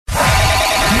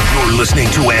You're listening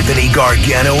to Anthony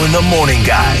Gargano in the Morning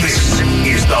Guys. This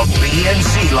is the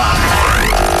B&C Line.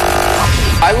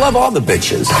 I love all the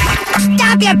bitches.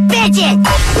 Stop your bitches!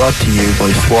 Brought to you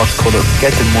by Swat Cutter.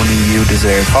 Get the money you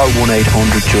deserve. Call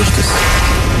 1-800-JUSTICE.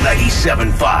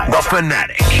 97.5, The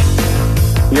Fanatic.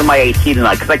 You're my AC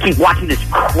tonight because I keep watching this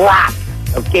crap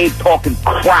of Gabe talking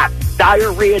crap.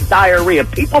 Diarrhea.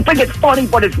 People think it's funny,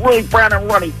 but it's really brown and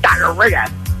runny.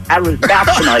 Diarrhea. Out of his mouth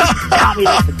tonight. Tell me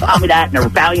this and tell me that, and the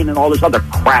rebellion and all this other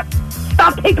crap.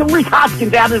 Stop taking Reese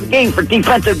Hoskins out of the game for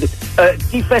defensive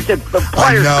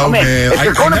players to come in. Man. If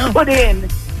you're going to put in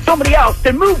somebody else,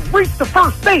 then move Reese to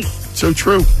first base. So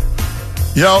true.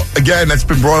 You know, again, that's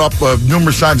been brought up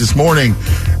numerous times this morning.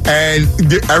 And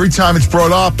every time it's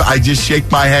brought up, I just shake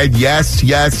my head, yes.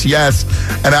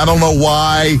 And I don't know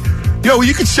why. You know,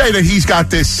 you could say that he's got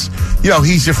this, you know,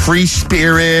 he's a free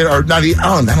spirit, or not.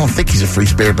 I don't think he's a free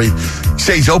spirit, but he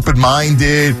say he's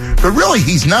open-minded. But really,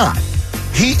 he's not.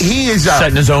 He is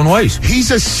set in his own ways. He's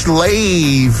a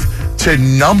slave to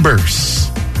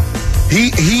numbers.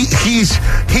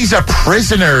 He's a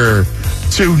prisoner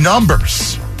to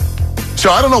numbers.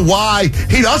 So I don't know why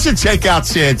he doesn't take out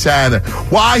Santana.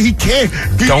 Why he can't?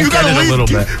 Don't get it a little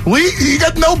bit. You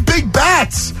got no big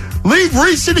bats. Leave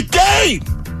Reese in the game.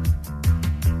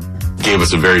 Gave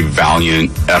us a very valiant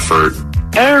effort.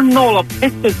 Aaron Nola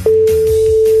pitched this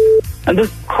and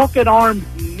this crooked arm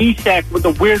knee sack with a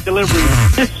weird delivery.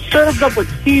 Just served up with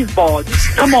cheese balls.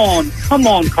 Come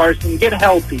on, Carson, get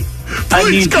healthy.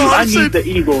 Please, I need the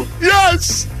Eagles.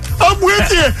 Yes, I'm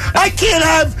with you. I can't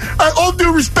have, all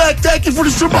due respect, thank you for the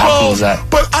Super Bowl,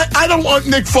 but I don't want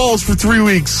Nick Foles for 3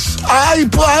 weeks. I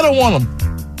don't want him.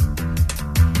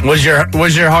 What's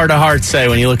your heart of hearts say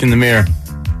when you look in the mirror?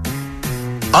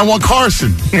 I want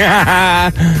Carson.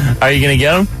 Are you going to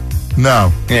get him?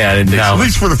 No. Yeah, I didn't think so. At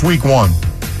least for the week one.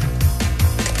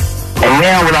 And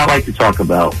now what I'd like to talk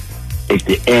about is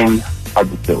the end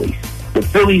of the Phillies. The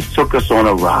Phillies took us on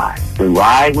a ride. The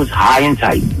ride was high and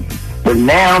tight. But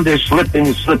now they're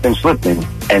slipping,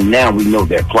 and now we know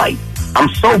their plight. I'm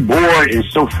so bored and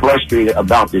so frustrated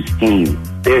about this team.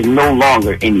 There's no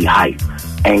longer any hype.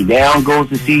 And down goes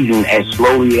the season as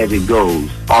slowly as it goes.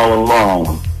 All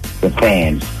along, the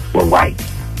fans were right.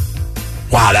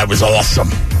 Wow, that was awesome.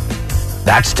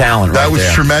 That's talent right there. That was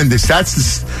there. tremendous. That's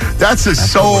the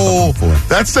soul.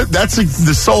 That's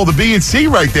the soul of the B&C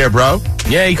right there, bro.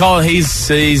 Yeah,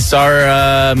 he's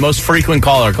our most frequent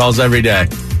caller. Calls every day.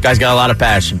 Guy's got a lot of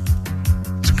passion.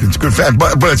 It's good fan,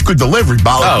 but it's good delivery.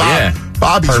 Yeah.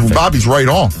 Bobby's right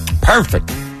on. Perfect.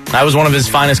 That was one of his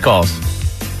finest calls.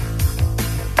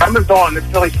 I moved on. This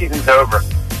Philly season's over.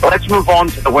 Let's move on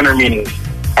to the winter meetings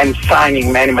and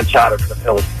signing Manny Machado for the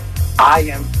Phillies. I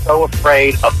am so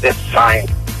afraid of this sign.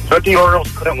 But the Orioles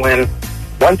couldn't win.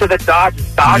 Went to the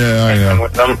Dodgers. Dodgers win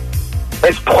with them.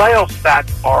 His playoff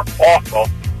stats are awful.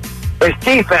 His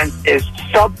defense is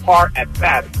subpar at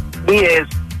best. He is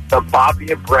the Bobby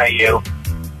Abreu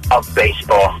of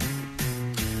baseball.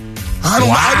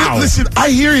 Listen, I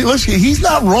hear you. Listen, he's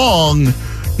not wrong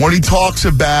when he talks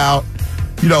about,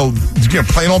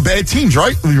 playing on bad teams,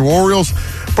 right? Your Orioles.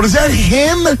 But is that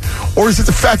him, or is it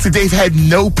the fact that they've had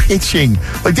no pitching?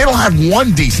 Like, they don't have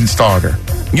one decent starter.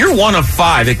 You're one of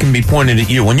 5. It can be pointed at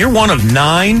you. When you're one of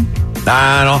 9,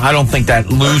 I don't think that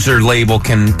loser label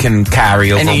can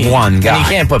carry over one guy. And he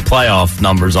can't put playoff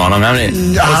numbers on him. I mean,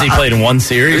 he played in one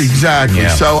series? Exactly.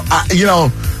 Yeah. So,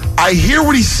 I hear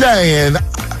what he's saying.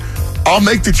 I'll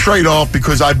make the trade-off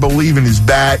because I believe in his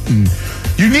bat, and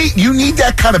you need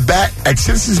that kind of bat at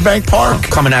Citizens Bank Park.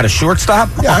 Coming out of shortstop?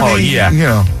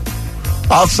 Yeah,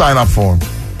 I'll sign up for him.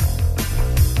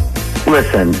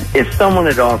 Listen, if someone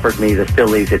had offered me the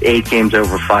Phillies at 8 games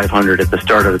over 500 at the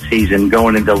start of the season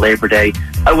going into Labor Day,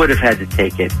 I would have had to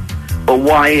take it. But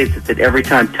why is it that every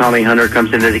time Tommy Hunter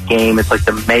comes into the game, it's like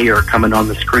the mayor coming on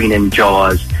the screen in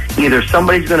Jaws? Either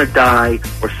somebody's going to die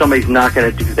or somebody's not going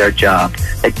to do their job.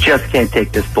 I just can't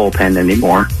take this bullpen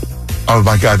anymore. Oh,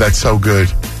 my God, that's so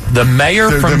good. The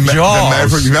mayor from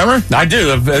Jaws. You remember? I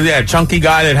do. Chunky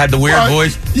guy that had the weird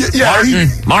voice.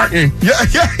 Martin.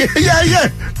 Yeah.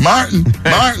 Martin.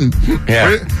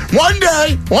 Yeah.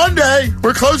 One day,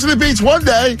 we're closing the beach one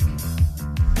day.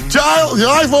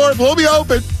 July 4th, we'll be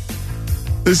open.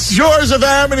 The shores of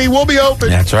Amity will be open.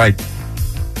 That's right.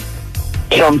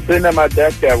 So I'm sitting at my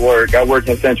desk at work. I work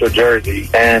in Central Jersey,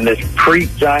 and this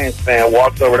creep Giants fan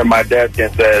walks over to my desk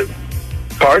and says,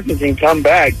 Carson can come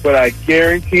back, but I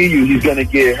guarantee you he's going to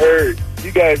get hurt.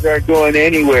 You guys aren't going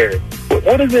anywhere.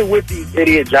 What is it with these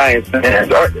idiot Giants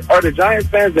fans? Are the Giants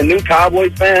fans the new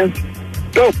Cowboys fans?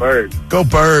 Go Birds. Go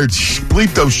Birds.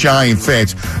 Bleep those Giant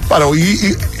fans. By the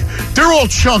way, they're all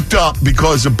chunked up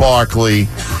because of Barkley.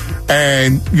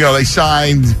 And, they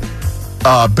signed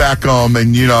Beckham,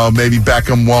 and, maybe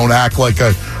Beckham won't act like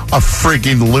a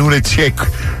freaking lunatic,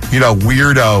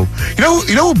 weirdo.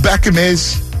 You know who Beckham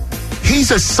is?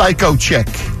 He's a psycho chick.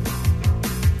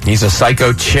 He's a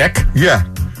psycho chick? Yeah.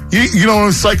 You know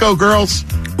those psycho girls?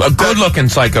 A good-looking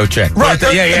psycho chick. Right.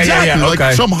 Yeah. Like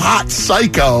okay. some hot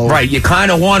psycho. Right. You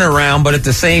kind of want her around, but at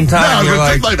the same time, you're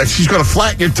like she's going to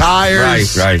flatten your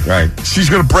tires. Right. She's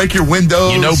going to break your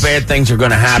windows. You know bad things are going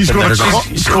to happen. She's going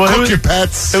to cook your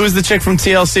pets. Who was the chick from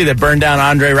TLC that burned down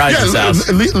Andre Rison's house?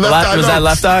 Was that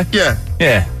Left Eye?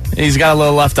 Yeah. He's got a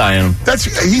little left eye in him.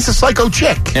 He's a psycho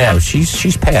chick. Yeah,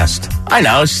 she's passed. I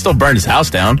know. She still burned his house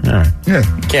down. All right. Yeah.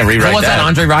 Can't rewrite was that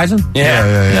Andre Rison?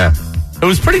 Yeah. It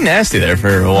was pretty nasty there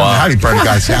for a while. How do you burn a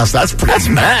guy's house? That's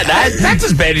mad. That's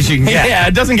as bad as you can get. Yeah,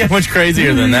 it doesn't get much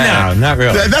crazier than that. No, not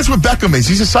really. That's what Beckham is.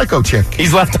 He's a psycho chick.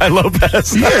 He's Left Eye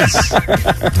Lopez. He is.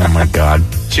 Oh, my God.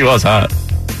 She was hot.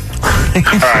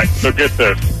 All right, so get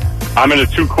this. I'm in a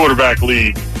 2-quarterback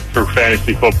league for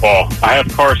fantasy football. I have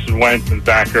Carson Wentz and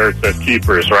Zach Ertz as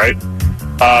keepers, right?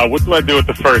 What do I do with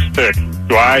the first pick?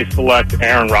 Do I select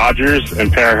Aaron Rodgers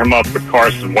and pair him up with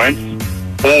Carson Wentz?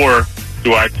 Or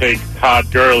do I take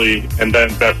Todd Gurley and then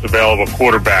best available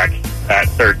quarterback at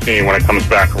 13 when it comes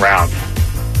back around?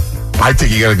 I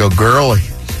think you got to go Gurley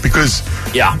because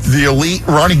the elite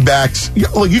running backs.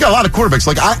 Look, you got a lot of quarterbacks.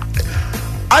 Like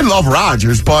I love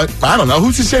Rodgers, but I don't know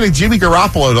who's to say that Jimmy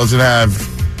Garoppolo doesn't have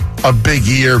a big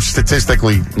year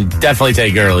statistically. Definitely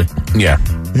take Gurley. Yeah.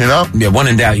 Yeah, when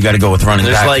in doubt, you got to go with running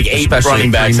back. There's like 8 running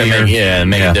backs that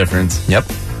make a difference. Yep.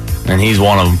 And he's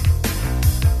one of them.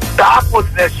 Stop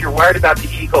with this. You're worried about the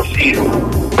Eagles season.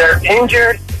 They're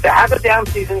injured. They have a down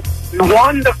season. You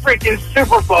won the freaking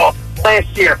Super Bowl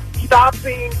last year. Stop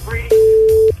being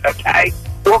greedy, okay?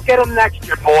 We'll get them next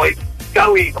year, boys.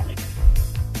 Go Eagles.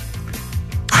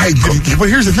 But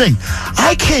here's the thing.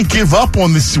 I can't give up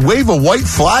on this, wave a white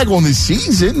flag on this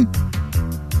season.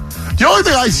 The only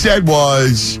thing I said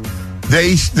was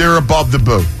they're above the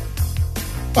boo.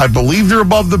 I believe they're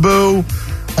above the boo.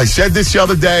 I said this the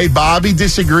other day. Bobby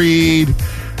disagreed.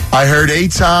 I heard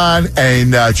Eitan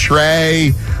and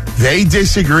Trey. They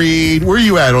disagreed. Where are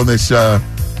you at on this?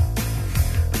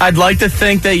 I'd like to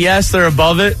think that, yes, they're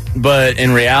above it, but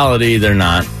in reality, they're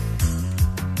not.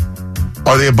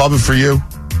 Are they above it for you?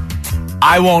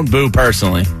 I won't boo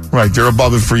personally. Right, they're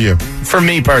above it for you. For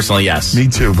me personally, yes. Me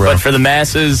too, bro. But for the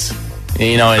masses, it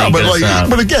ain't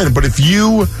but again,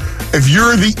 if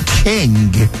you're the king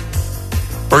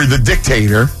or the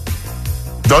dictator,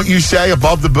 don't you say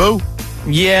above the boo?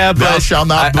 Yeah, but thou shalt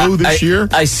not boo this year.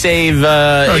 I save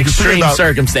extreme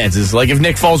circumstances. Like if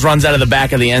Nick Foles runs out of the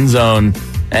back of the end zone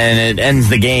and it ends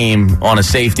the game on a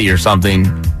safety or something,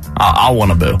 I'll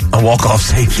want to boo. A walk-off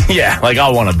safety. Yeah,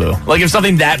 I'll want to boo. Like if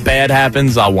something that bad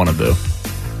happens, I'll want to boo.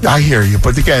 I hear you,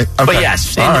 but again, okay. But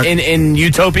yes, in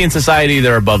utopian society,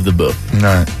 they're above the boo. All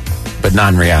right. But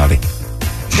not in reality.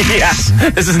 Yes,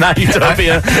 this is not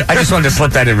utopia. I just wanted to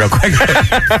slip that in real quick.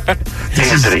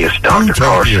 Anthony, it's Dr.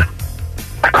 Carson.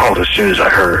 I called as soon as I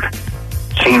heard.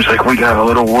 Seems like we got a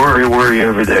little worry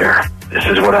over there. This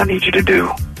is what I need you to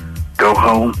do. Go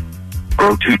home,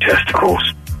 grow 2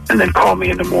 testicles, and then call me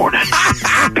in the morning.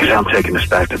 Because I'm taking us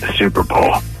back to the Super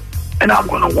Bowl, and I'm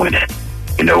going to win it.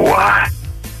 You know why?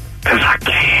 Because I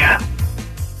can.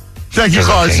 Thank you,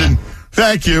 Carson.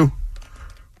 Thank you.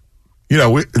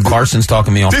 Carson's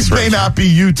talking me off. This may not be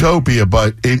utopia,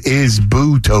 but it is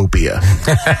Bootopia.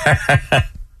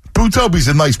 Bootopia's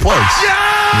a nice place.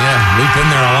 Yeah, we've been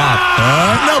there a lot.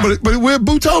 No, but where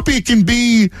Bootopia can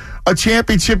be a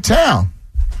championship town.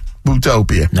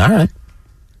 Bootopia. All right.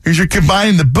 Because you're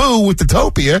combining the boo with the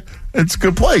topia. It's a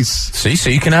good place. See, so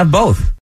you can have both.